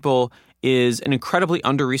assessing people is an incredibly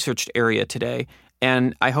under-researched area today.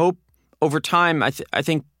 And I hope over time, I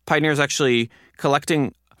think Pioneer is actually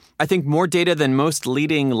collecting more data than most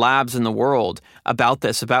leading labs in the world about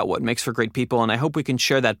this, about what makes for great people. And I hope we can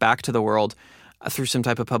share that back to the world through some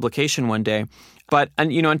type of publication one day. But,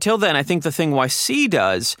 until then, I think the thing YC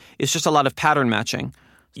does is just a lot of pattern matching.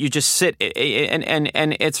 You just sit and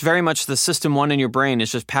it's very much the system one in your brain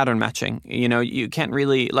is just pattern matching. You can't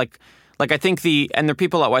really I think there are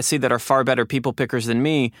people at YC that are far better people pickers than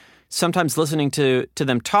me. Sometimes listening to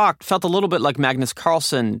them talk felt a little bit like Magnus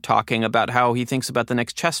Carlsen talking about how he thinks about the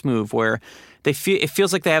next chess move, where it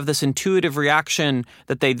feels like they have this intuitive reaction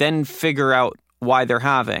that they then figure out why they're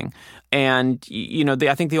having. And,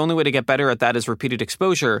 I think the only way to get better at that is repeated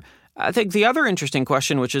exposure. I think the other interesting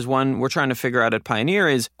question, which is one we're trying to figure out at Pioneer,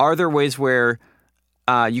 is are there ways where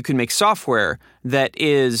you can make software that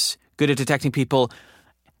is good at detecting people?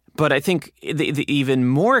 But I think the even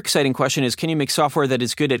more exciting question is, can you make software that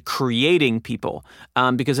is good at creating people?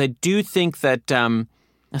 Because I do think that,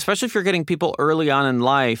 especially if you're getting people early on in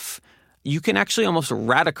life, you can actually almost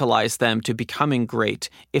radicalize them to becoming great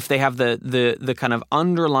if they have the kind of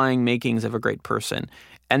underlying makings of a great person.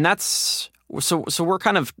 And that's so we're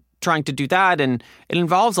kind of trying to do that, and it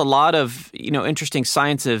involves a lot of interesting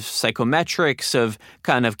science of psychometrics, of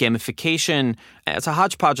kind of gamification. It's a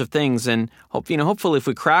hodgepodge of things, and hopefully if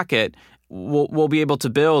we crack it, we'll be able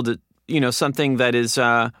to build something that is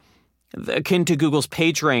akin to Google's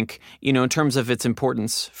PageRank, in terms of its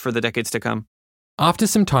importance for the decades to come. After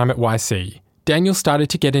some time at YC, Daniel started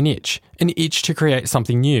to get an itch to create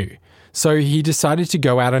something new. So he decided to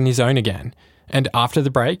go out on his own again. And after the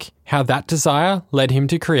break, how that desire led him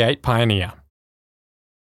to create Pioneer.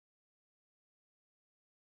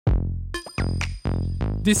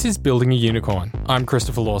 This is Building a Unicorn. I'm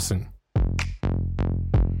Christopher Lawson.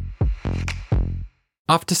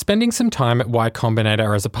 After spending some time at Y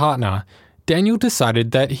Combinator as a partner, Daniel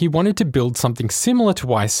decided that he wanted to build something similar to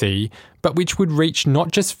YC, but which would reach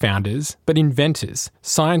not just founders, but inventors,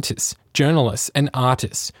 scientists, journalists, and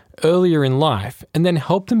artists earlier in life, and then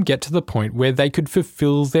help them get to the point where they could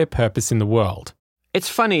fulfill their purpose in the world. It's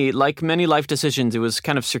funny, like many life decisions, it was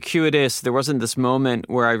kind of circuitous. There wasn't this moment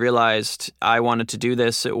where I realized I wanted to do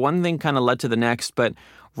this. One thing kind of led to the next, but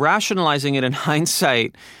rationalizing it in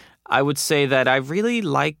hindsight, I would say that I really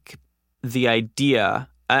like the idea.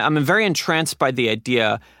 I'm very entranced by the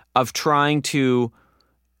idea of trying to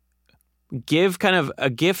give kind of a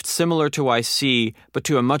gift similar to YC, but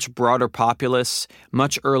to a much broader populace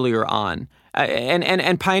much earlier on.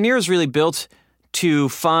 And Pioneer is really built to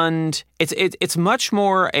fund. It's much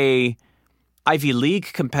more a Ivy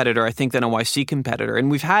League competitor, I think, than a YC competitor. And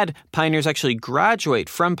we've had pioneers actually graduate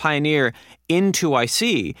from Pioneer into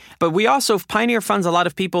YC. But we also, Pioneer funds a lot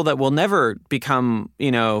of people that will never become,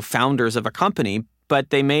 founders of a company, but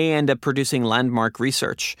they may end up producing landmark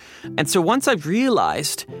research. And so once I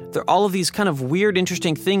realized there are all of these kind of weird,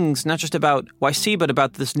 interesting things, not just about YC, but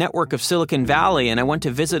about this network of Silicon Valley, and I went to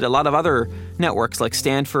visit a lot of other networks like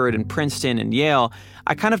Stanford and Princeton and Yale,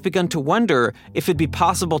 I kind of begun to wonder if it'd be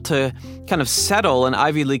possible to kind of settle an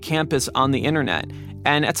Ivy League campus on the internet.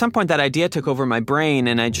 And at some point that idea took over my brain,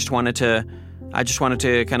 and I just wanted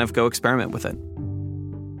to kind of go experiment with it.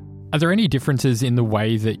 Are there any differences in the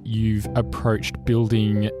way that you've approached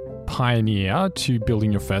building Pioneer to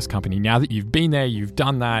building your first company? Now that you've been there, you've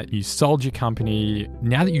done that, you sold your company,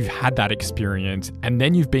 now that you've had that experience, and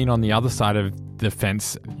then you've been on the other side of the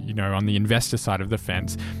fence, on the investor side of the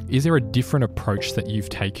fence, is there a different approach that you've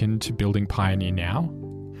taken to building Pioneer now?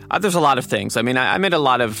 There's a lot of things. I mean, I made a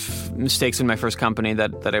lot of mistakes in my first company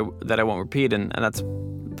that I won't repeat, and that's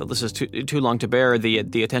this is too long to bear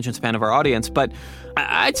the attention span of our audience. But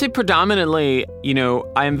I'd say predominantly,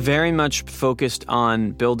 I am very much focused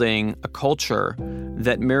on building a culture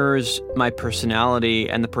that mirrors my personality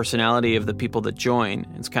and the personality of the people that join.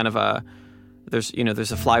 It's kind of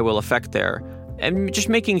there's a flywheel effect there, and just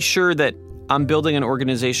making sure that I'm building an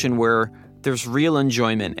organization where there's real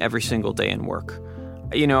enjoyment every single day in work.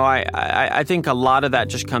 I think a lot of that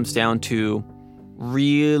just comes down to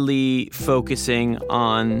really focusing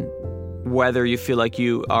on whether you feel like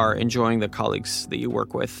you are enjoying the colleagues that you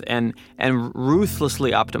work with, and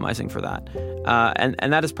ruthlessly optimizing for that.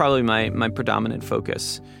 And that is probably my predominant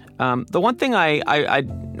focus. The one thing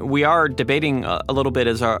we are debating a little bit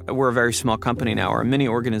is we're a very small company now, or a mini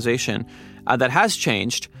organization that has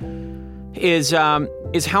changed. Is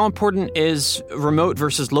how important is remote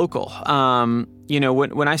versus local?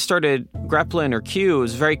 When I started Greplin or Q, it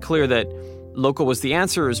was very clear that local was the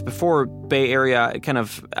answer. It was before Bay Area kind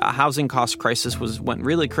of housing cost crisis went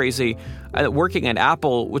really crazy. Working at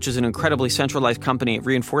Apple, which is an incredibly centralized company, it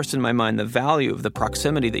reinforced in my mind the value of the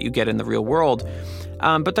proximity that you get in the real world.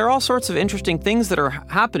 But there are all sorts of interesting things that are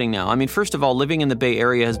happening now. I mean, first of all, living in the Bay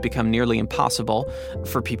Area has become nearly impossible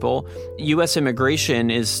for people. U.S.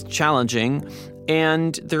 immigration is challenging,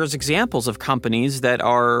 and there's examples of companies that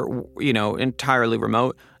are, entirely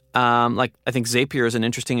remote. Like I think Zapier is an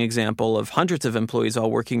interesting example of hundreds of employees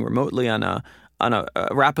all working remotely on a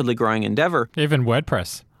rapidly growing endeavor. Even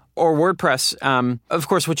WordPress. Or WordPress. Of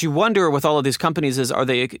course, what you wonder with all of these companies is, are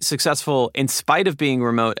they successful in spite of being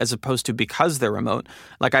remote as opposed to because they're remote?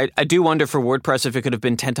 Like I do wonder for WordPress if it could have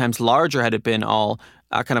been 10 times larger had it been all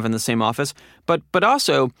kind of in the same office. But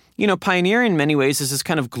also, Pioneer in many ways is this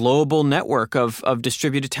kind of global network of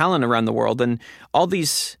distributed talent around the world. And all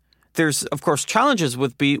these... There's, of course, challenges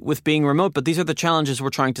with being remote, but these are the challenges we're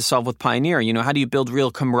trying to solve with Pioneer. How do you build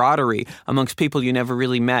real camaraderie amongst people you never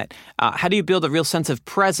really met? How do you build a real sense of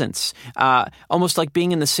presence, almost like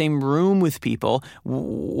being in the same room with people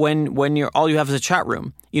when all you have is a chat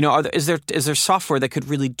room? Is there software that could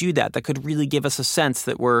really do that could really give us a sense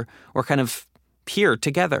that we're kind of here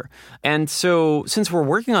together? And so since we're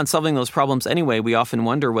working on solving those problems anyway, we often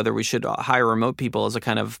wonder whether we should hire remote people as a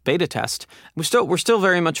kind of beta test. We're still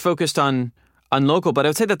very much focused on local, but I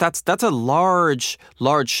would say that's a large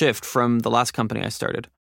shift from the last company I started.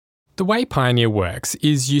 The way Pioneer works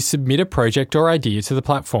is you submit a project or idea to the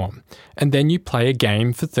platform, and then you play a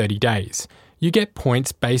game for 30 days. You get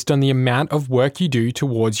points based on the amount of work you do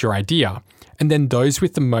towards your idea, and then those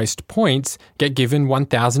with the most points get given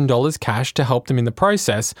 $1,000 cash to help them in the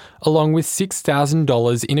process, along with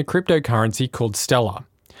 $6,000 in a cryptocurrency called Stellar.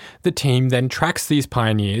 The team then tracks these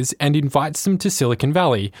pioneers and invites them to Silicon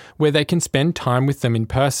Valley, where they can spend time with them in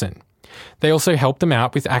person. They also help them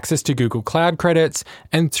out with access to Google Cloud credits,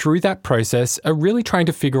 and through that process are really trying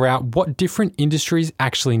to figure out what different industries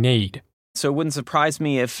actually need. So it wouldn't surprise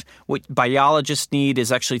me if what biologists need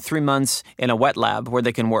is actually 3 months in a wet lab where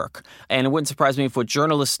they can work. And it wouldn't surprise me if what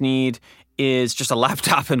journalists need is just a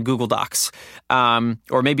laptop and Google Docs,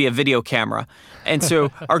 or maybe a video camera. And so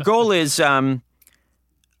our goal is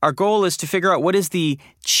to figure out what is the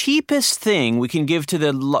cheapest thing we can give to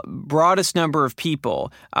the broadest number of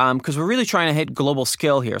people, because we're really trying to hit global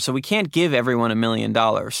scale here. So we can't give everyone $1 million,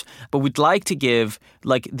 but we'd like to give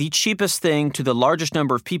like the cheapest thing to the largest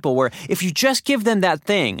number of people, where if you just give them that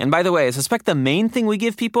thing, and by the way, I suspect the main thing we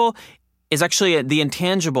give people is actually the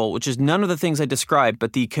intangible, which is none of the things I described,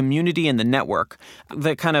 but the community and the network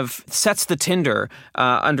that kind of sets the tinder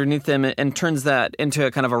underneath them and turns that into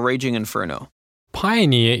a kind of a raging inferno.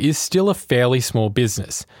 Pioneer is still a fairly small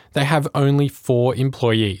business. They have only 4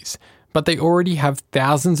 employees, but they already have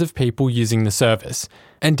thousands of people using the service.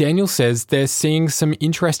 And Daniel says they're seeing some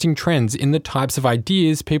interesting trends in the types of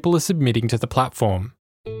ideas people are submitting to the platform.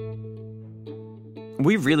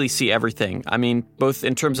 We really see everything. I mean, both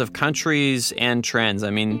in terms of countries and trends. I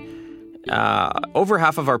mean, over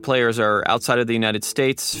half of our players are outside of the United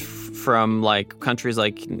States, from like countries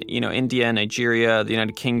like, India, Nigeria, the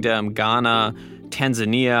United Kingdom, Ghana,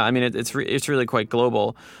 Tanzania. I mean, it's really quite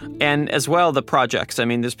global. And as well, the projects. I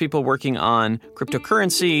mean, there's people working on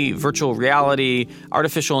cryptocurrency, virtual reality,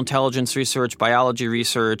 artificial intelligence research, biology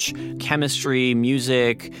research, chemistry,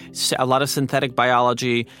 music, a lot of synthetic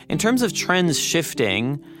biology. In terms of trends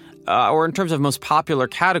shifting, or in terms of most popular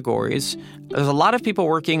categories, there's a lot of people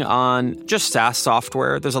working on just SaaS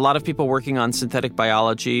software. There's a lot of people working on synthetic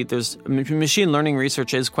biology. There's machine learning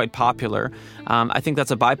research is quite popular. I think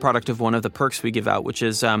that's a byproduct of one of the perks we give out, which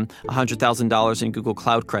is $100,000 in Google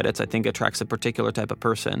Cloud credits. I think attracts a particular type of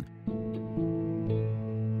person.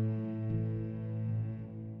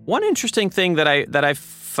 One interesting thing that I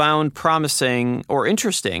found promising or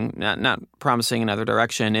interesting, not promising in either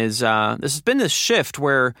direction, is there's been this shift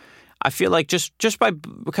where I feel like just by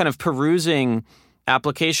kind of perusing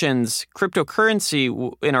applications,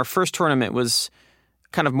 cryptocurrency in our first tournament was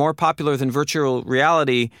kind of more popular than virtual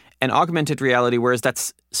reality and augmented reality, whereas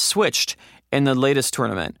that's switched in the latest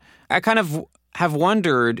tournament. I kind of have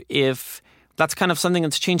wondered if that's kind of something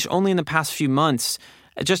that's changed only in the past few months.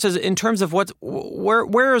 Just as in terms of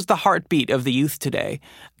where is the heartbeat of the youth today?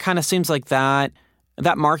 Kind of seems like that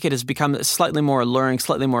market has become slightly more alluring,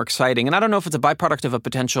 slightly more exciting. And I don't know if it's a byproduct of a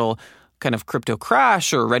potential kind of crypto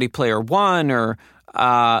crash or Ready Player One or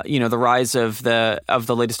the rise of the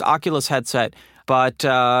latest Oculus headset. But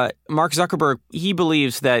Mark Zuckerberg, he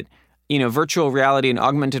believes that virtual reality and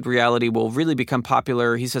augmented reality will really become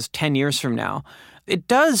popular. He says 10 years from now. It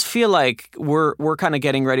does feel like we're kind of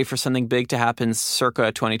getting ready for something big to happen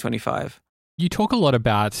circa 2025. You talk a lot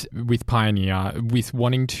about, with Pioneer, with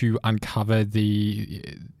wanting to uncover the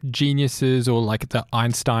geniuses or like the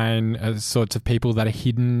Einstein sorts of people that are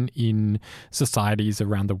hidden in societies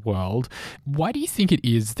around the world. Why do you think it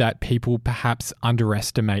is that people perhaps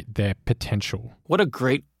underestimate their potential? What a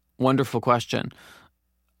great, wonderful question.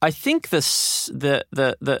 I think the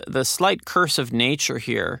slight curse of nature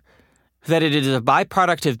here, that it is a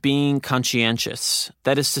byproduct of being conscientious.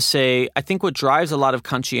 That is to say, I think what drives a lot of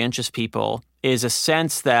conscientious people is a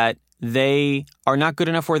sense that they are not good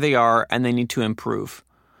enough where they are and they need to improve.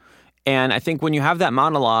 And I think when you have that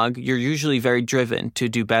monologue, you're usually very driven to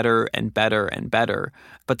do better and better and better.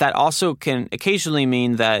 But that also can occasionally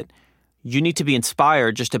mean that you need to be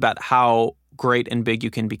inspired just about how great and big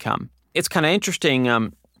you can become. It's kind of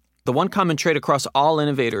interesting. The one common trait across all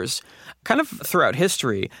innovators, kind of throughout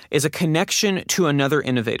history, is a connection to another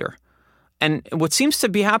innovator. And what seems to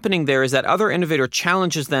be happening there is that other innovator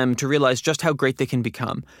challenges them to realize just how great they can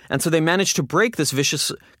become. And so they manage to break this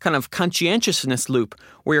vicious kind of conscientiousness loop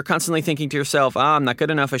where you're constantly thinking to yourself, I'm not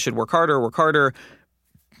good enough, I should work harder,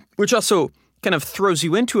 which also kind of throws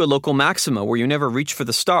you into a local maxima where you never reach for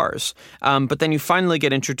the stars. But then you finally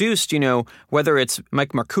get introduced, whether it's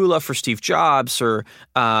Mike Markula for Steve Jobs or,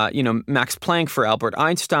 Max Planck for Albert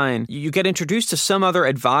Einstein, you get introduced to some other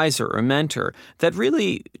advisor or mentor that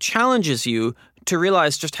really challenges you to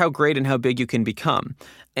realize just how great and how big you can become.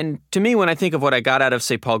 And to me, when I think of what I got out of,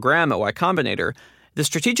 say, Paul Graham at Y Combinator, the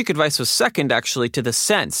strategic advice was second, actually, to the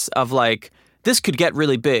sense of like, this could get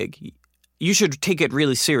really big. You should take it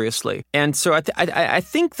really seriously. And so I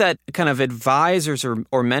think that kind of advisors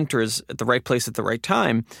or mentors at the right place at the right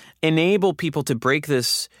time enable people to break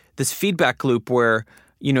this feedback loop where,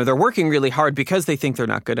 they're working really hard because they think they're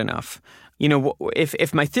not good enough.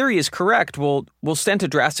 If my theory is correct, we'll stand to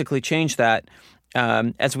drastically change that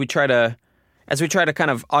as we try to kind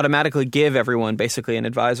of automatically give everyone basically an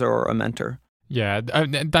advisor or a mentor. Yeah,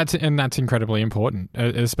 that's incredibly important,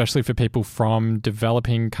 especially for people from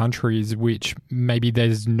developing countries, which maybe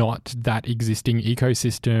there's not that existing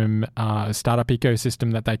ecosystem, startup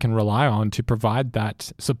ecosystem that they can rely on to provide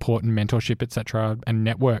that support and mentorship, etc., and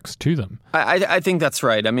networks to them. I think that's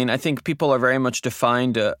right. I mean, I think people are very much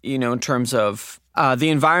defined, in terms of the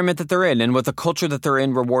environment that they're in and what the culture that they're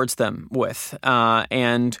in rewards them with.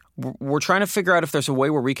 And we're trying to figure out if there's a way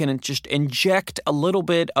where we can just inject a little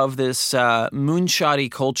bit of this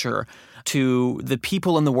moonshotty culture to the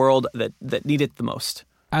people in the world that need it the most.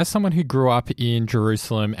 As someone who grew up in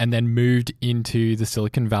Jerusalem and then moved into the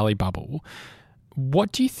Silicon Valley bubble,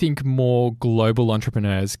 what do you think more global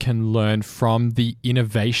entrepreneurs can learn from the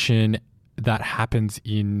innovation that happens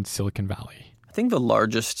in Silicon Valley? I think the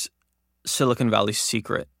largest Silicon Valley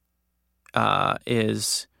secret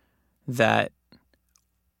is that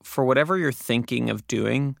for whatever you're thinking of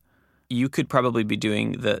doing, you could probably be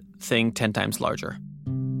doing the thing 10 times larger.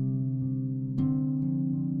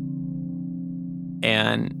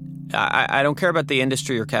 And I don't care about the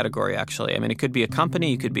industry or category, actually. I mean, it could be a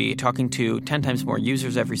company. You could be talking to 10 times more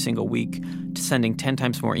users every single week, sending 10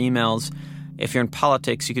 times more emails. If you're in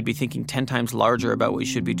politics, you could be thinking 10 times larger about what you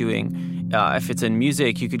should be doing. If it's in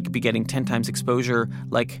music, you could be getting 10 times exposure.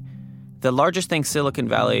 Like, the largest thing Silicon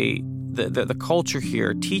Valley, the culture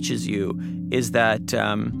here teaches you is that,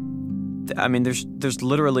 there's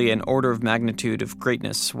literally an order of magnitude of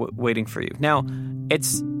greatness waiting for you. Now,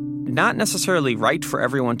 it's not necessarily right for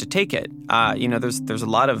everyone to take it. There's a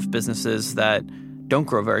lot of businesses that don't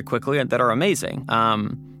grow very quickly and that are amazing.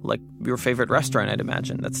 Like your favorite restaurant, I'd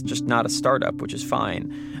imagine. That's just not a startup, which is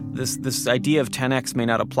fine. This idea of 10x may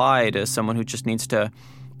not apply to someone who just needs to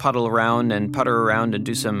putter around and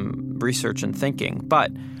do some research and thinking.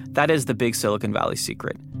 But that is the big Silicon Valley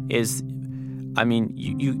secret, is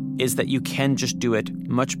that you can just do it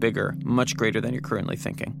much bigger, much greater than you're currently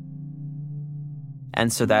thinking.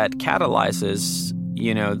 And so that catalyzes,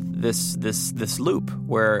 this loop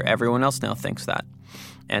where everyone else now thinks that.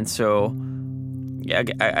 And so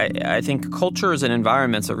I think cultures and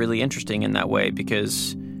environments are really interesting in that way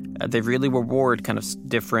because they really reward kind of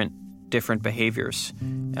different behaviors.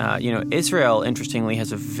 Israel, interestingly,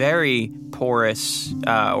 has a very porous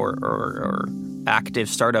or active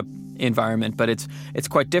startup environment, but it's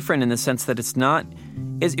quite different in the sense that it's not.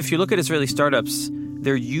 If you look at Israeli startups,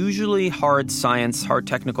 they're usually hard science, hard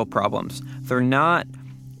technical problems. They're not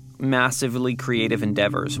massively creative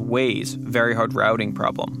endeavors. Waze, very hard routing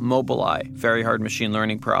problem. Mobileye, very hard machine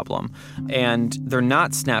learning problem. And they're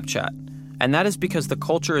not Snapchat. And that is because the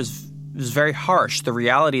culture is very harsh. The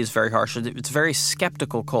reality is very harsh. It's a very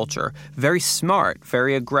skeptical culture. Very smart,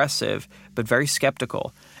 very aggressive, but very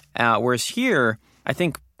skeptical. Whereas here, I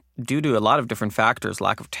think due to a lot of different factors,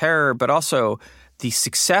 lack of terror, but also the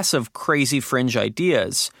success of crazy fringe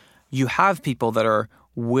ideas, you have people that are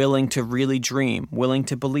willing to really dream, willing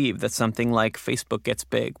to believe that something like Facebook gets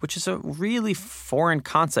big, which is a really foreign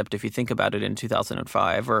concept if you think about it in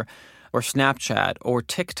 2005, or Snapchat or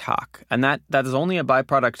TikTok. And that is only a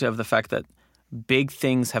byproduct of the fact that big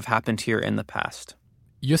things have happened here in the past.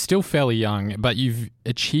 You're still fairly young, but you've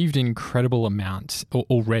achieved an incredible amount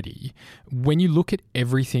already. When you look at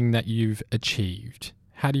everything that you've achieved,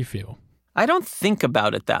 how do you feel? I don't think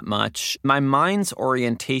about it that much. My mind's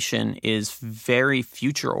orientation is very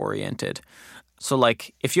future-oriented. So,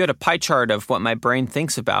 like, if you had a pie chart of what my brain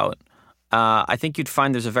thinks about, I think you'd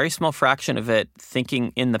find there's a very small fraction of it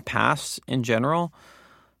thinking in the past in general.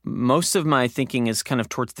 Most of my thinking is kind of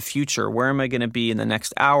towards the future. Where am I going to be in the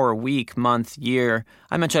next hour, week, month, year?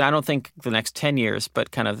 I mentioned I don't think the next 10 years,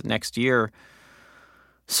 but kind of the next year.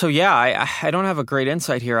 So yeah, I don't have a great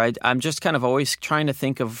insight here. I'm just kind of always trying to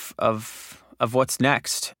think of what's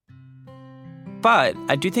next. But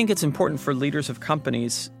I do think it's important for leaders of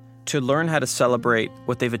companies to learn how to celebrate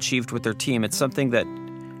what they've achieved with their team. It's something that,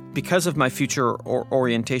 because of my future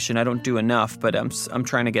orientation, I don't do enough, but I'm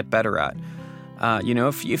trying to get better at.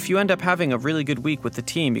 If you end up having a really good week with the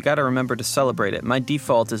team, you got to remember to celebrate it. My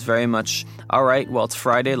default is very much, all right, well, it's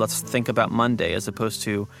Friday, let's think about Monday, as opposed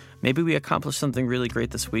to maybe we accomplished something really great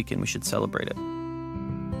this week and we should celebrate it.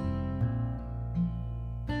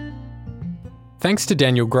 Thanks to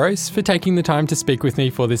Daniel Gross for taking the time to speak with me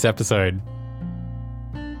for this episode.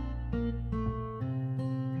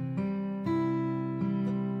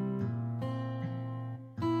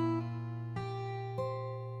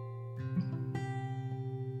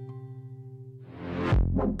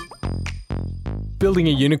 Building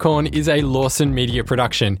a Unicorn is a Lawson Media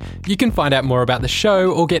production. You can find out more about the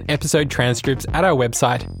show or get episode transcripts at our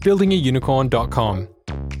website, buildingaunicorn.com.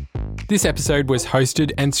 This episode was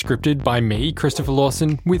hosted and scripted by me, Christopher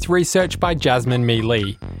Lawson, with research by Jasmine Mee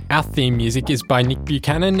Lee. Our theme music is by Nick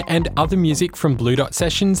Buchanan and other music from Blue Dot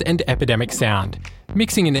Sessions and Epidemic Sound.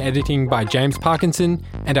 Mixing and editing by James Parkinson,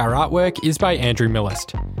 and our artwork is by Andrew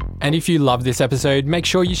Millist. And if you love this episode, make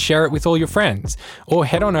sure you share it with all your friends, or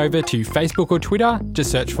head on over to Facebook or Twitter,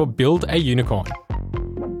 just search for Build a Unicorn.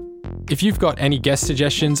 If you've got any guest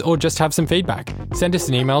suggestions or just have some feedback, send us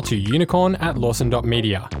an email to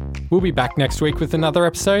unicorn@lawson.media. We'll be back next week with another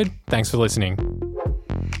episode. Thanks for listening.